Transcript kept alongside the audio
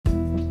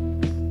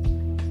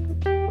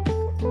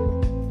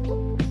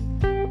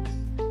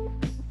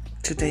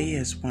Today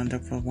is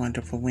wonderful,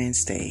 wonderful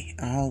Wednesday.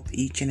 I hope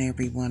each and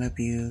every one of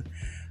you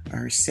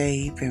are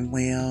safe and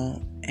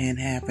well and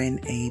having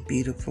a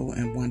beautiful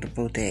and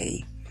wonderful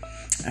day.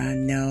 I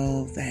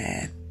know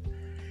that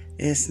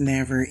it's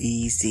never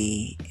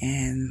easy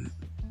and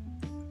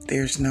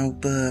there's no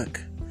book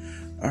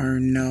or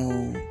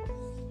no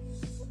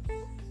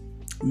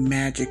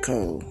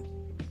magical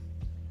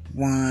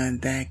one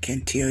that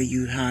can tell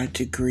you how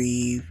to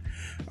grieve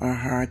or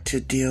how to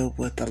deal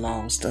with the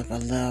loss of a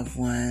loved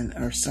one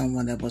or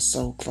someone that was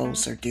so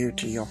close or dear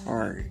to your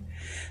heart.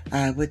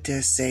 I would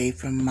just say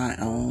from my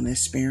own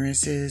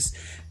experiences,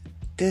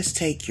 just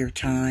take your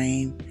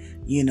time,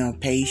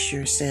 pace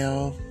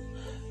yourself.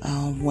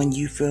 When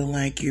you feel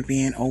like you're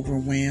being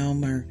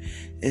overwhelmed or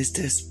is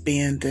this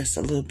being just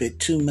a little bit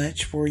too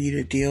much for you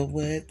to deal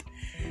with,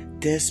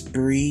 just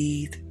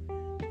breathe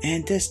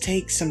and just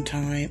take some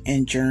time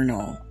and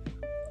journal.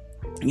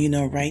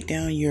 Write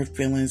down your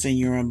feelings and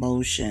your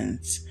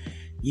emotions.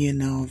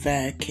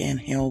 That can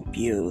help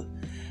you.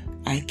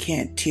 I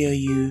can't tell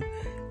you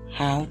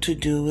how to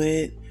do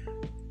it.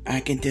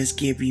 I can just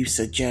give you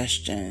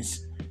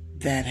suggestions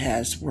that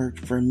has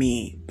worked for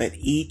me. But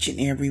each and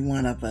every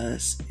one of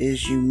us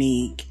is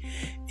unique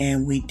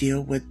and we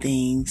deal with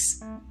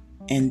things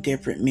in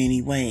different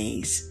many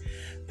ways.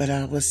 But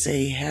I would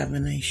say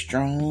having a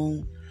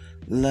strong,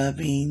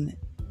 loving,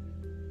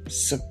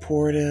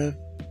 supportive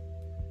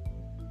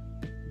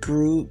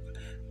group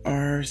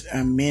or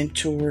a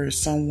mentor or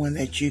someone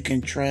that you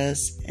can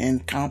trust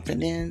and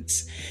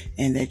confidence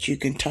and that you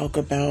can talk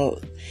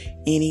about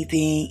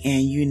anything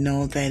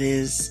and that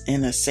is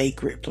in a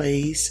sacred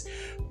place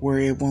where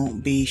it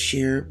won't be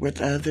shared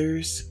with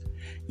others.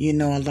 A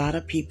lot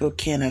of people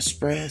can't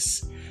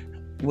express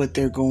what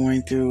they're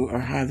going through or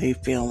how they're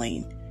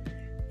feeling.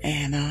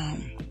 And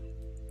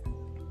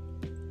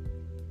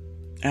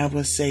I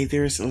would say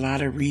there's a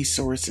lot of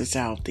resources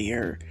out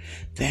there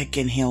that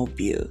can help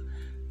you.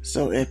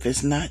 So if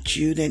it's not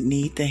you that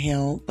need the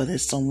help, but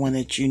it's someone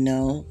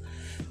that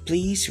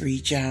please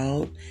reach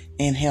out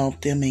and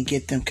help them and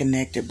get them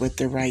connected with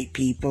the right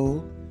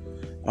people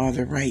or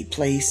the right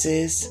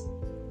places.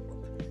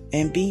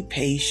 And be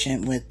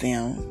patient with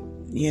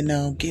them.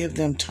 Give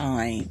them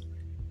time.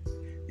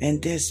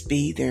 And just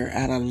be there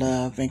out of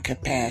love and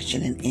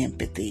compassion and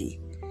empathy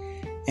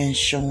and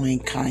showing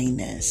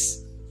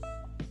kindness.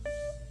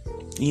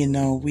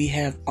 We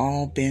have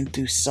all been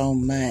through so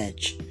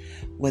much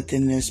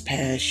within this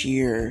past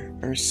year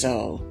or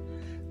so,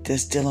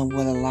 just dealing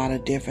with a lot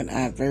of different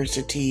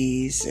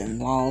adversities and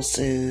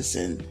losses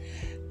and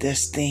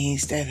just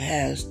things that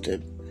has to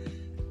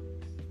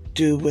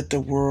do with the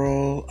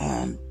world,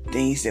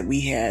 things that we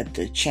had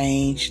to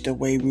change the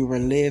way we were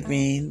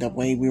living, the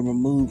way we were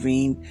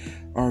moving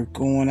or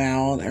going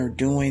out or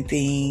doing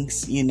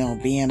things, being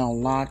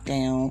on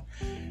lockdown.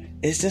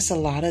 It's just a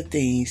lot of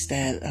things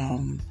that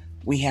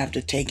we have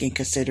to take in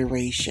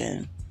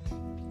consideration.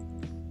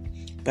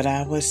 But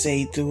I would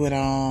say through it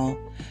all,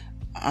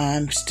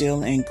 I'm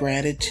still in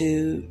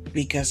gratitude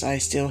because I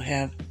still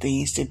have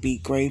things to be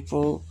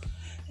grateful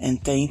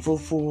and thankful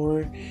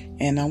for.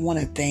 And I want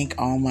to thank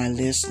all my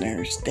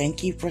listeners.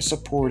 Thank you for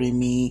supporting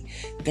me.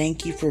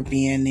 Thank you for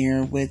being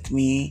there with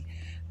me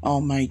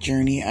on my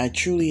journey. I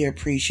truly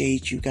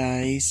appreciate you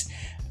guys.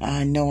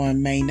 I know I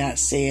may not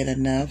say it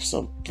enough,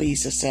 so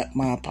please accept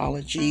my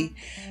apology.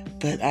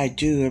 But I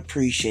do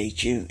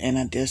appreciate you, and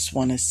I just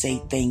want to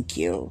say thank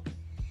you.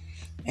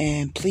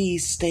 And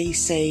please stay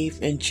safe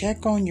and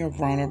check on your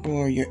vulnerable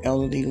or your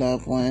elderly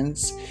loved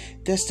ones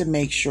just to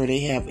make sure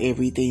they have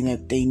everything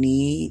that they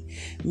need.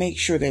 Make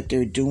sure that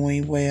they're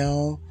doing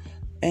well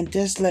and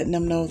just letting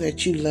them know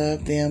that you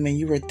love them and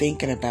you were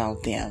thinking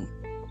about them.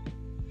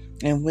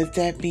 And with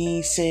that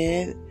being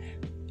said,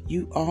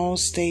 you all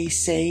stay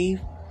safe,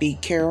 be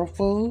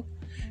careful,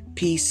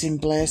 peace and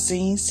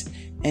blessings.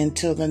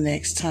 Until the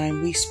next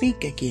time we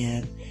speak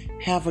again,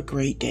 have a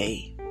great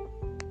day.